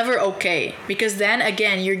that's never okay, because then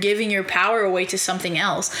again, you're giving your power away to something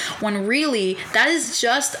else, when really that is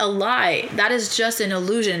just a lie. That is just an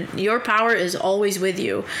illusion. Your power is always with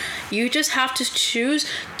you. You just have to choose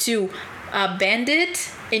to bend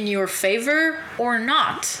it in your favor or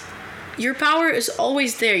not. Your power is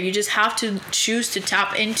always there. You just have to choose to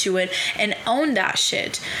tap into it and own that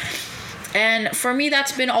shit. And for me,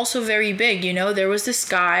 that's been also very big. There was this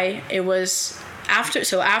guy, it was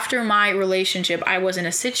after my relationship, I was in a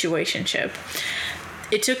situationship.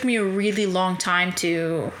 It took me a really long time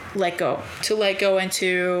to let go and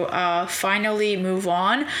to finally move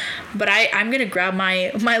on. But I'm going to grab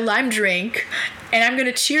my lime drink and I'm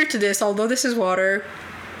going to cheer to this, although this is water.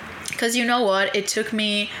 Because you know what? It took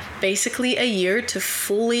me basically a year to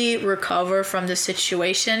fully recover from the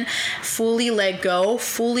situation, fully let go,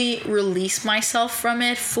 fully release myself from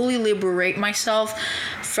it, fully liberate myself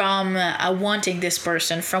from wanting this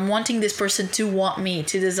person to want me,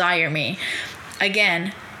 to desire me.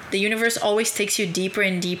 Again, the universe always takes you deeper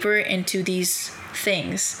and deeper into these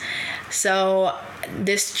things. So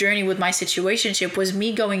this journey with my situationship was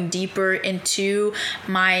me going deeper into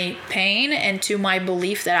my pain and to my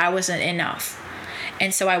belief that I wasn't enough.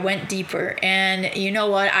 And so I went deeper, and you know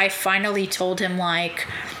what? I finally told him,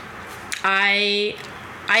 I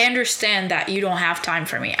understand that you don't have time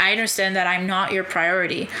for me. I understand that I'm not your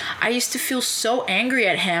priority. I used to feel so angry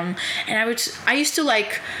at him, and I used to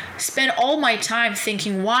spend all my time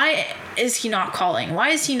thinking, why is he not calling? Why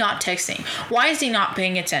is he not texting? Why is he not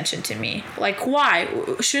paying attention to me? Why?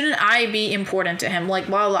 Shouldn't I be important to him? Blah,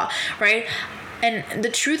 blah, right? And the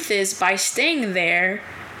truth is, by staying there,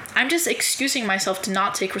 I'm just excusing myself to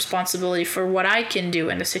not take responsibility for what I can do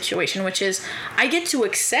in the situation, which is I get to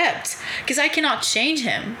accept, because I cannot change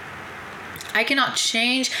him. I cannot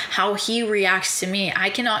change how he reacts to me. I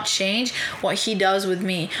cannot change what he does with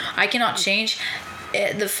me. I cannot change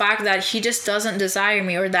the fact that he just doesn't desire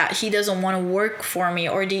me, or that he doesn't want to work for me,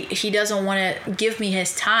 or he doesn't want to give me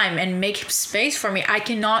his time and make space for me. I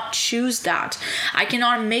cannot choose that. I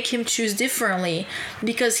cannot make him choose differently,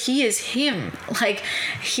 because he is him. Like,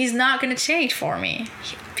 he's not going to change for me.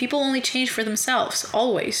 People only change for themselves,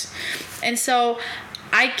 always. And so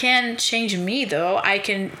I can change me, though. I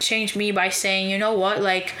can change me by saying, you know what,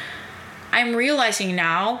 like, I'm realizing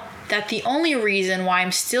now that the only reason why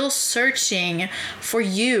I'm still searching for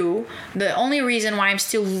you, the only reason why I'm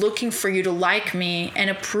still looking for you to like me and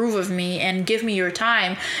approve of me and give me your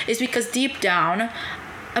time, is because deep down,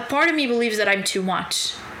 a part of me believes that I'm too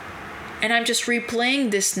much. And I'm just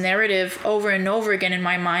replaying this narrative over and over again in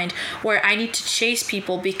my mind, where I need to chase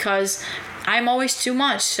people because I'm always too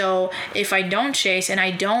much. So if I don't chase and I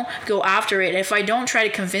don't go after it, if I don't try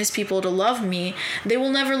to convince people to love me, they will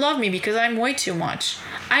never love me, because I'm way too much.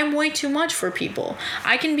 I'm way too much for people.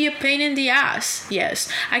 I can be a pain in the ass. Yes.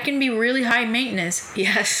 I can be really high maintenance.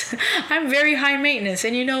 Yes. I'm very high maintenance.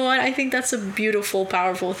 And you know what? I think that's a beautiful,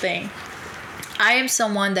 powerful thing. I am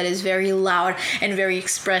someone that is very loud and very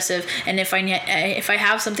expressive, and if I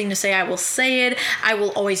have something to say, I will say it. I will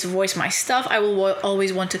always voice my stuff. I will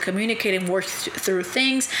always want to communicate and work through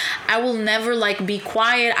things. I will never be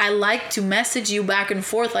quiet. I like to message you back and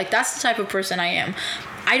forth. Like, that's the type of person I am.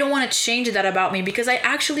 I don't want to change that about me, because I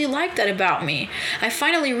actually like that about me. I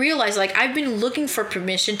finally realized, I've been looking for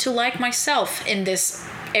permission to like myself in this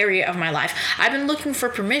area of my life. I've been looking for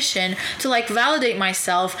permission to validate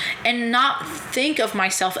myself and not think of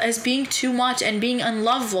myself as being too much and being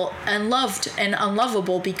unloved and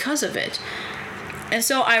unlovable because of it. And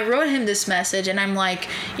so I wrote him this message, and I'm like,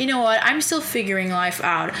 you know what? I'm still figuring life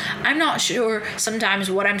out. I'm not sure sometimes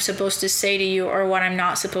what I'm supposed to say to you or what I'm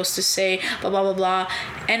not supposed to say, blah, blah, blah, blah.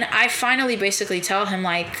 And I finally basically tell him,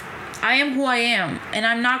 I am who I am, and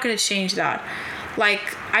I'm not going to change that.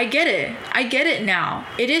 I get it. I get it now.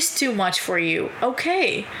 It is too much for you.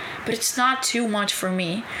 Okay. But it's not too much for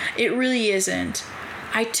me. It really isn't.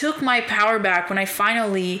 I took my power back when I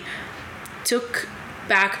finally took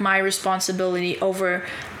back my responsibility over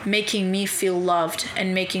making me feel loved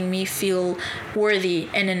and making me feel worthy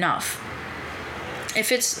and enough.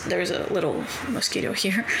 There's a little mosquito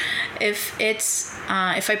here. If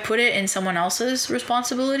I put it in someone else's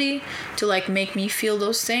responsibility to make me feel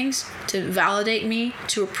those things, to validate me,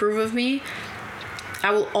 to approve of me,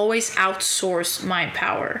 I will always outsource my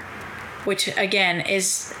power, which again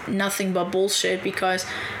is nothing but bullshit, because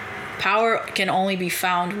power can only be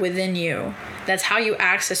found within you. That's how you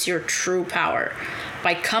access your true power,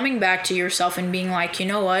 by coming back to yourself and being like, you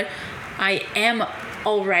know what, I am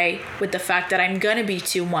all right with the fact that I'm gonna be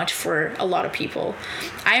too much for a lot of people.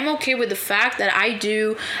 I'm okay with the fact that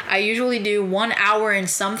I usually do 1 hour and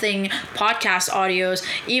something podcast audios,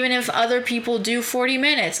 even if other people do 40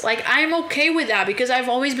 minutes. I'm okay with that, because I've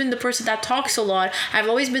always been the person that talks a lot. I've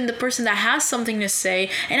always been the person that has something to say,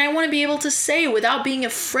 and I want to be able to say it without being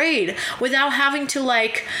afraid, without having to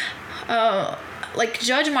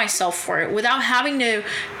judge myself for it, without having to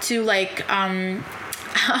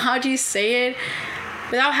how do you say it?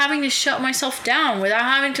 Without having to shut myself down, without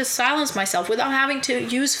having to silence myself, without having to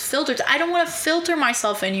use filters. I don't want to filter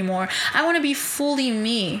myself anymore. I want to be fully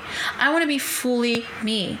me. I want to be fully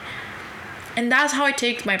me. And that's how I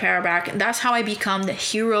take my power back. And that's how I become the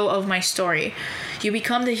hero of my story. You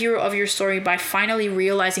become the hero of your story by finally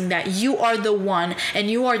realizing that you are the one,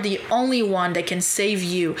 and you are the only one that can save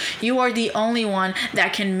you. You are the only one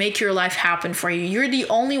that can make your life happen for you. You're the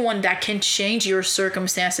only one that can change your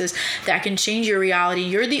circumstances, that can change your reality.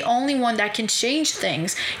 You're the only one that can change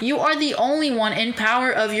things. You are the only one in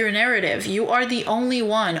power of your narrative. You are the only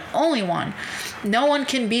one. No one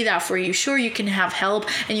can be that for you. Sure, you can have help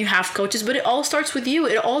and you have coaches, but it all starts with you.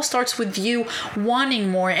 It all starts with you wanting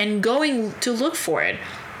more and going to look for it.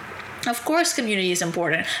 Of course, community is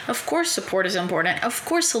important. Of course, support is important. Of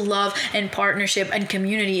course, love and partnership and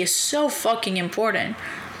community is so fucking important.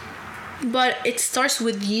 But it starts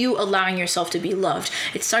with you allowing yourself to be loved.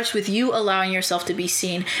 It starts with you allowing yourself to be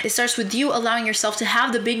seen. It starts with you allowing yourself to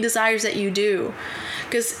have the big desires that you do.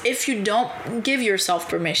 Because if you don't give yourself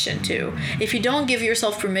permission to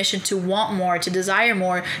want more, to desire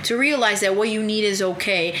more, to realize that what you need is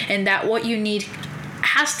okay, and that what you need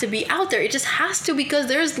has to be out there. It just has to, because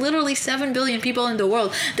there's literally 7 billion people in the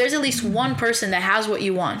world. There's at least one person that has what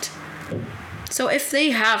you want. So if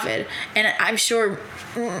they have it, and I'm sure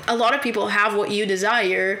a lot of people have what you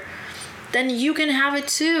desire, then you can have it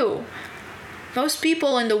too. Most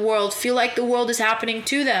people in the world feel like the world is happening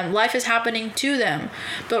to them. Life is happening to them.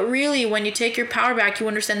 But really, when you take your power back, you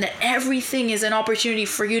understand that everything is an opportunity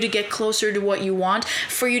for you to get closer to what you want,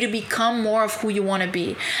 for you to become more of who you want to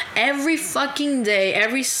be. Every fucking day,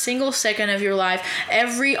 every single second of your life,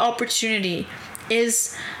 every opportunity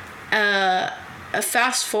is a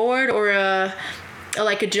fast forward or a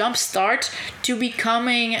jump start to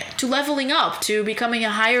leveling up, to becoming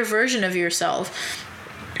a higher version of yourself.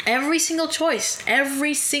 Every single choice,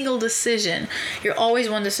 every single decision, you're always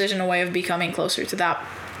one decision away of becoming closer to that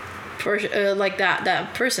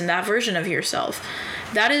person, that version of yourself.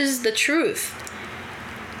 That is the truth.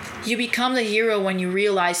 You become the hero when you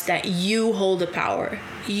realize that you hold the power.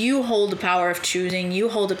 You hold the power of choosing. You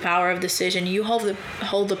hold the power of decision. You hold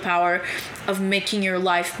the power of making your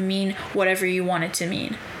life mean whatever you want it to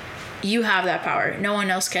mean. You have that power. No one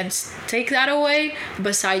else can take that away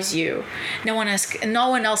besides you. No one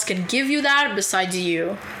else can give you that besides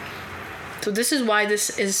you. So this is why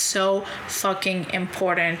this is so fucking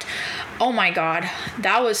important. Oh my God,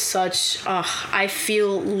 that was I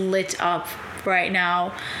feel lit up right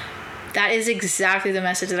now. That is exactly the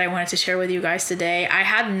message that I wanted to share with you guys today.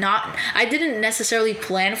 I didn't necessarily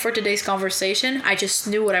plan for today's conversation. I just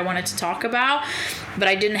knew what I wanted to talk about, but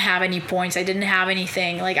I didn't have any points. I didn't have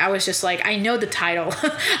anything. I was just I know the title.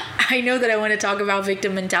 I know that I want to talk about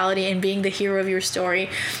victim mentality and being the hero of your story.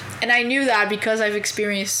 And I knew that because I've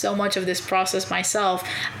experienced so much of this process myself.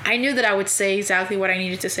 I knew that I would say exactly what I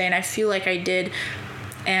needed to say, and I feel like I did.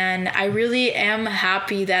 And I really am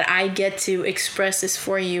happy that I get to express this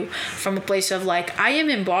for you from a place of I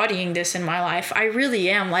am embodying this in my life. I really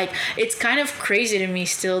am. It's kind of crazy to me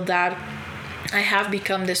still that I have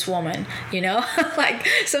become this woman,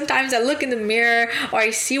 sometimes I look in the mirror or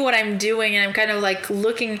I see what I'm doing and I'm kind of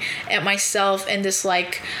looking at myself in this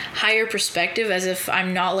higher perspective as if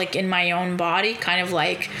I'm not in my own body, kind of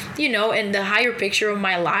in the higher picture of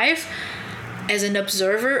my life. As an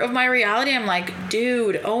observer of my reality, I'm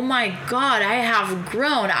dude, oh my God, I have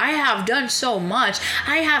grown. I have done so much.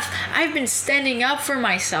 I've been standing up for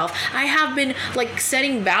myself. I have been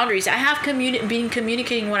setting boundaries. I have been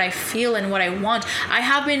communicating what I feel and what I want. I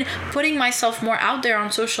have been putting myself more out there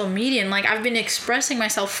on social media, and I've been expressing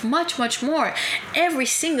myself much, much more. Every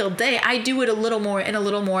single day, I do it a little more and a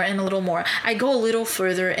little more and a little more. I go a little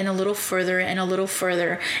further and a little further and a little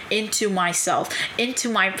further into myself, into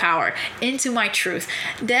my power, into my truth.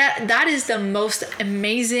 That is the most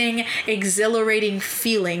amazing, exhilarating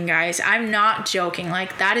feeling, guys. I'm not joking.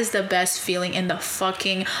 That is the best feeling in the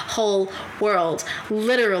fucking whole world.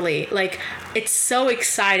 Literally. It's so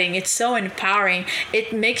exciting. It's so empowering.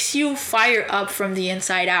 It makes you fire up from the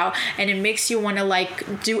inside out, and it makes you want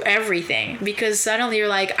to do everything, because suddenly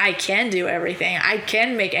you're I can do everything. I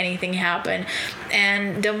can make anything happen.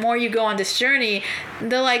 And the more you go on this journey,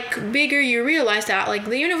 the bigger you realize that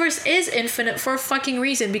the universe is infinite for a fucking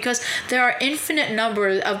reason, because there are infinite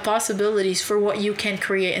numbers of possibilities for what you can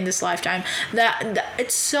create in this lifetime. That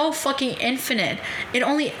it's so fucking infinite. It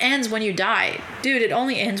only ends when you die. Dude, it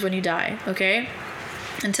only ends when you die, okay?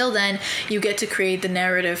 Until then, you get to create the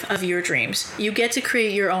narrative of your dreams. You get to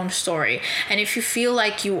create your own story. And if you feel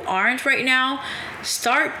like you aren't right now,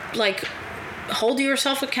 start hold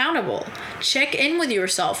yourself accountable. Check in with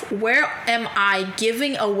yourself. Where am I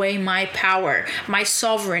giving away my power, my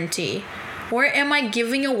sovereignty? Where am I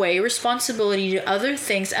giving away responsibility to other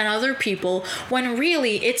things and other people when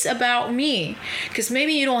really it's about me? Because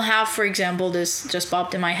maybe you don't have, for example, this just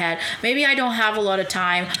popped in my head. Maybe I don't have a lot of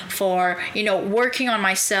time for, working on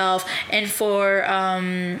myself and for,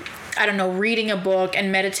 reading a book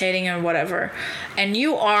and meditating and whatever. And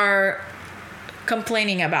you are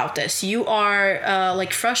complaining about this. You are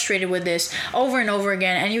frustrated with this over and over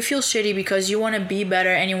again, and you feel shitty because you want to be better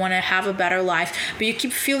and you want to have a better life, but you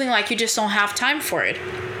keep feeling like you just don't have time for it.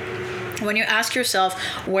 When you ask yourself,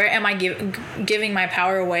 where am I giving my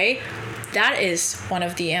power away? That is one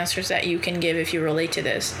of the answers that you can give if you relate to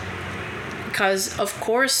this. Because of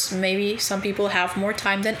course, maybe some people have more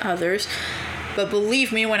time than others, but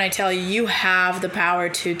believe me when I tell you, you have the power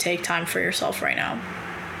to take time for yourself right now.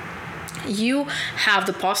 You have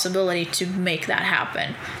the possibility to make that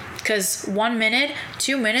happen, because 1 minute,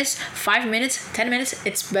 2 minutes, 5 minutes, 10 minutes,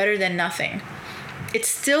 it's better than nothing. It's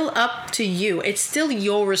still up to you. It's still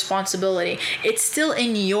your responsibility. It's still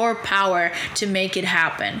in your power to make it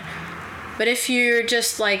happen. But if you're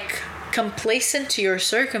just complacent to your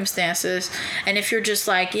circumstances, and if you're just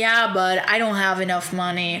like, yeah, but I don't have enough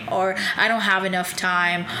money, or I don't have enough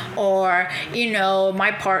time, or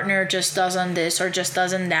my partner just doesn't this or just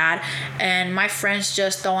doesn't that, and my friends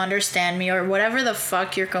just don't understand me, or whatever the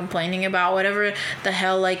fuck you're complaining about, whatever the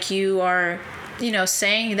hell like you are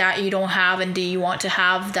saying that you don't have and do you want to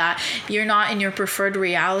have, that you're not in your preferred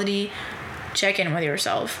reality, check in with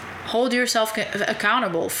yourself. Hold yourself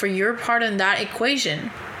accountable for your part in that equation.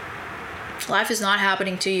 Life is not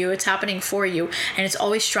happening to you, it's happening for you, and it's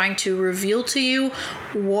always trying to reveal to you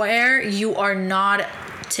where you are not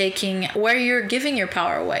where you're giving your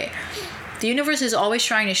power away. The universe is always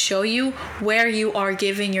trying to show you where you are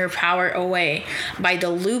giving your power away, by the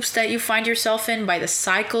loops that you find yourself in, by the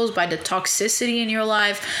cycles, by the toxicity in your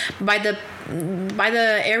life, by the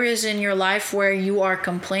areas in your life where you are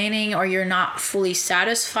complaining or you're not fully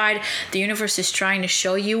satisfied. The universe is trying to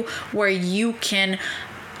show you where you can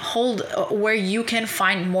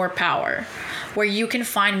find more power, where you can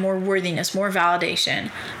find more worthiness, more validation.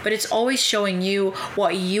 But it's always showing you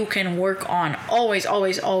what you can work on. Always,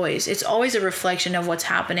 always, always. It's always a reflection of what's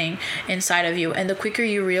happening inside of you. And the quicker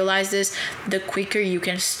you realize this, the quicker you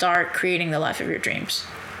can start creating the life of your dreams.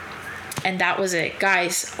 And that was it.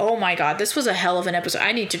 Guys, oh my God, this was a hell of an episode.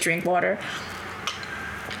 I need to drink water.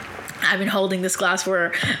 I've been holding this glass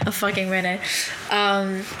for a fucking minute.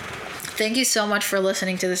 Thank you so much for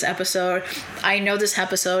listening to this episode. I know this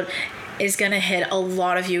episode is gonna hit a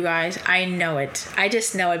lot of you guys. I know it. I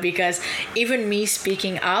just know it, because even me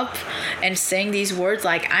speaking up and saying these words,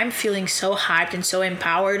 like, I'm feeling so hyped and so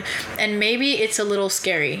empowered. And maybe it's a little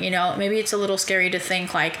scary, maybe it's a little scary to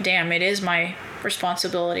think like, damn, it is my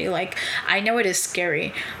responsibility. Like, I know it is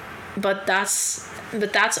scary, but that's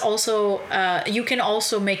also, you can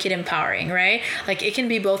also make it empowering, right? Like, it can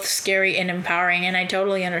be both scary and empowering, and I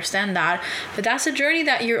totally understand that. But that's a journey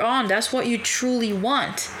that you're on. That's what you truly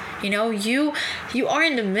want. You are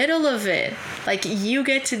in the middle of it. Like, you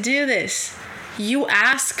get to do this. You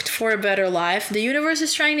asked for a better life. The universe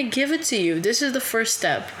is trying to give it to you. This is the first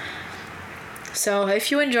step. So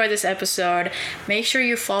if you enjoyed this episode, make sure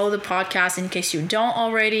you follow the podcast in case you don't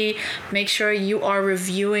already. Make sure you are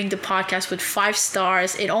reviewing the podcast with 5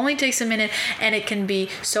 stars. It only takes a minute, and it can be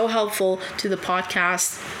so helpful to the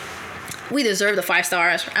podcast. We deserve the 5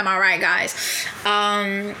 stars. Am I right, guys?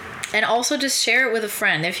 And also just share it with a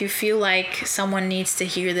friend if you feel like someone needs to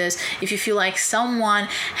hear this. If you feel like someone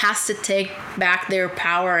has to take back their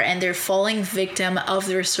power and they're falling victim of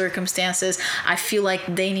their circumstances, I feel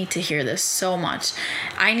like they need to hear this so much.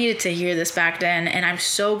 I needed to hear this back then, and I'm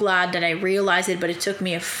so glad that I realized it, but it took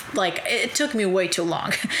me way too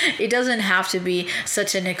long. It doesn't have to be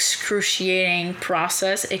such an excruciating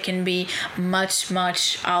process. It can be much,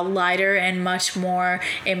 much lighter and much more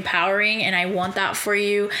empowering, and I want that for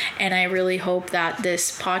you. And I really hope that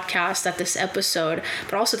this podcast, that this episode,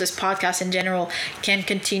 but also this podcast in general, can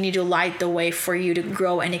continue to light the way for you to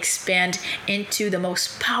grow and expand into the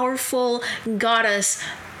most powerful goddess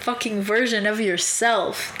fucking version of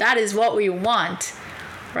yourself. That is what we want,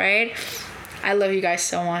 right? I love you guys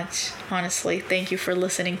so much. Honestly, thank you for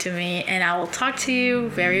listening to me, and I will talk to you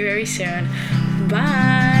very, very soon.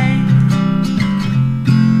 Bye.